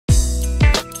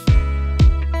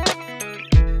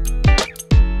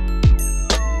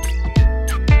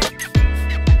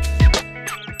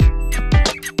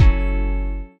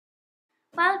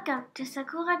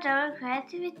Sakura Double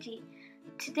Creativity.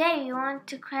 Today we want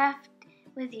to craft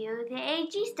with you the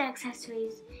AG Star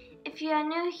accessories. If you are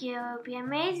new here, it would be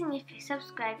amazing if you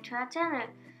subscribe to our channel.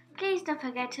 Please don't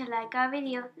forget to like our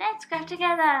video. Let's craft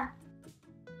together!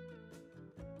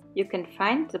 You can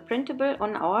find the printable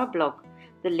on our blog.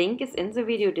 The link is in the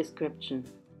video description.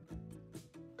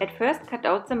 At first cut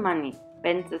out the money,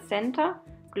 bend the center,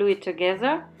 glue it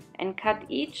together and cut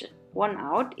each one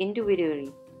out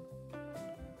individually.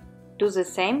 Do the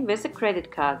same with the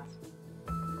credit cards.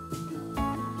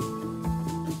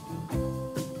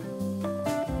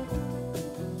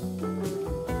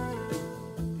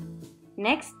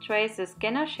 Next, trace the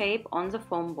scanner shape on the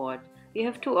foam board. You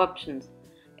have two options.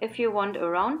 If you want a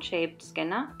round shaped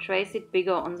scanner, trace it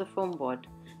bigger on the foam board.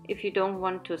 If you don't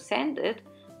want to sand it,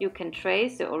 you can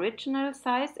trace the original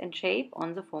size and shape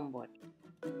on the foam board.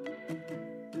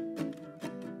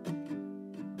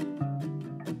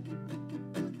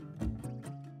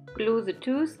 Glue the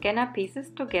two scanner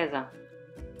pieces together.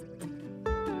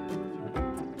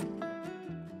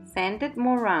 Sand it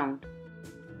more round.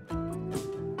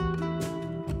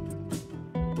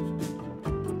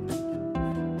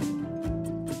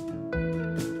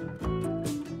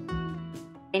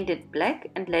 Paint it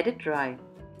black and let it dry.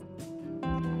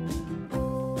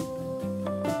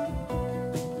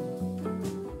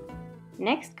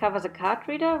 Next, cover the card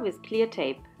reader with clear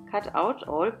tape. Cut out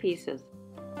all pieces.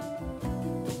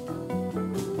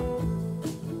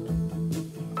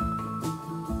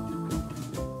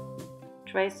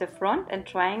 Trace the front and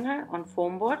triangle on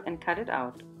foam board and cut it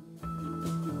out.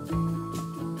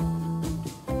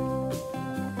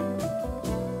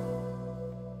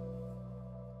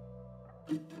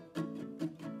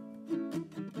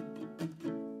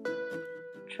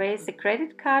 Trace the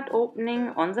credit card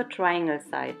opening on the triangle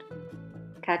side.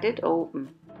 Cut it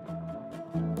open.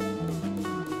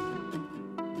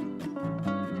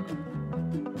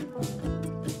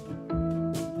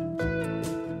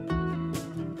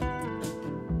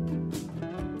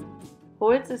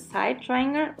 Hold the side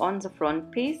triangle on the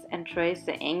front piece and trace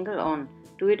the angle on.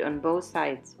 Do it on both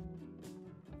sides.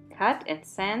 Cut and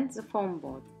sand the foam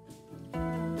board.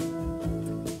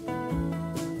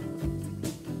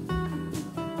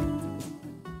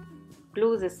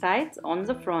 Glue the sides on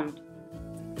the front.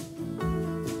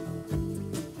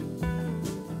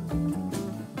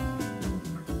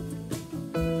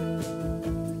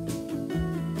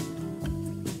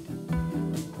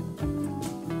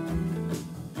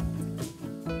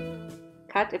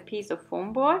 Cut a piece of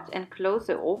foam board and close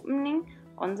the opening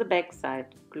on the back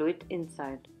side. Glue it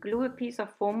inside. Glue a piece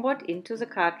of foam board into the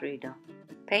card reader.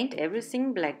 Paint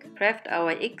everything black. Craft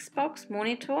our Xbox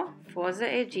monitor for the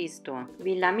AG store.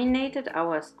 We laminated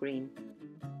our screen.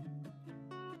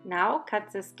 Now cut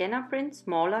the scanner print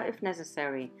smaller if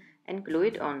necessary and glue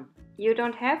it on. You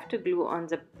don't have to glue on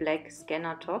the black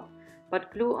scanner top,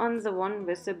 but glue on the one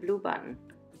with the blue button.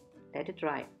 Let it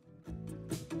dry.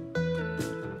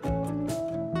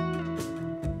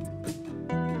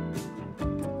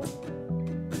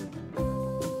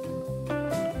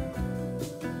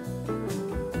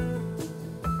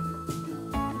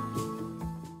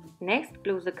 Next,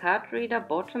 glue the card reader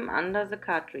bottom under the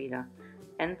card reader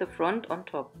and the front on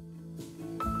top.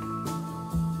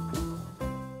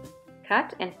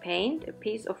 Cut and paint a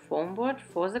piece of foam board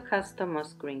for the customer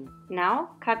screen. Now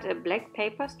cut a black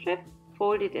paper strip,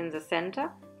 fold it in the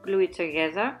center, glue it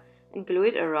together and glue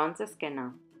it around the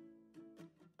scanner.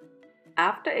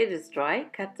 After it is dry,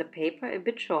 cut the paper a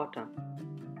bit shorter.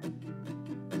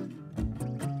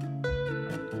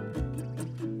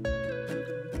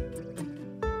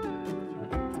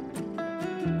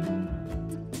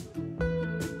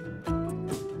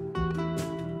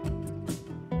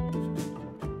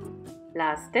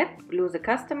 Last step, glue the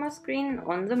customer screen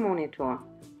on the monitor.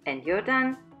 And you're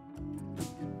done!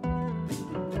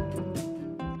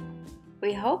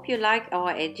 We hope you like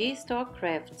our AG Store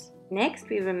crafts. Next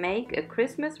we will make a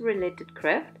Christmas related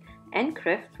craft and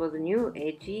craft for the new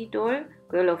AG doll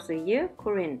Girl of the Year,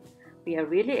 Corinne. We are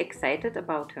really excited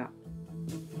about her.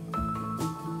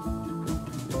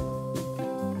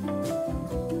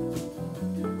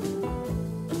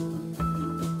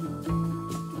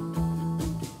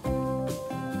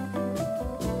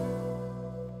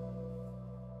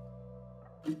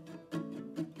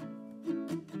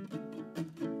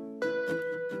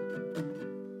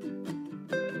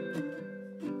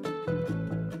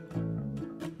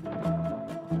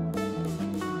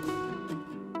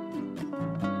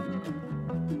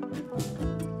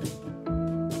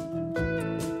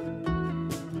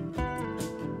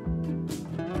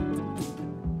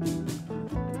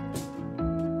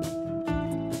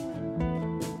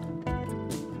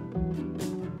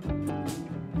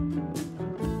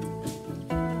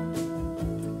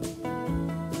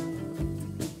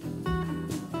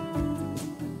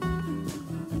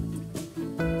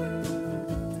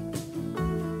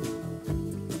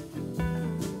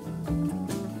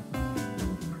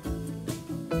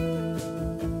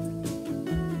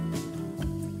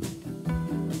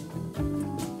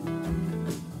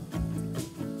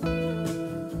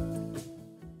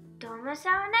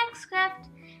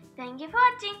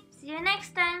 watching. See you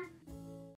next time.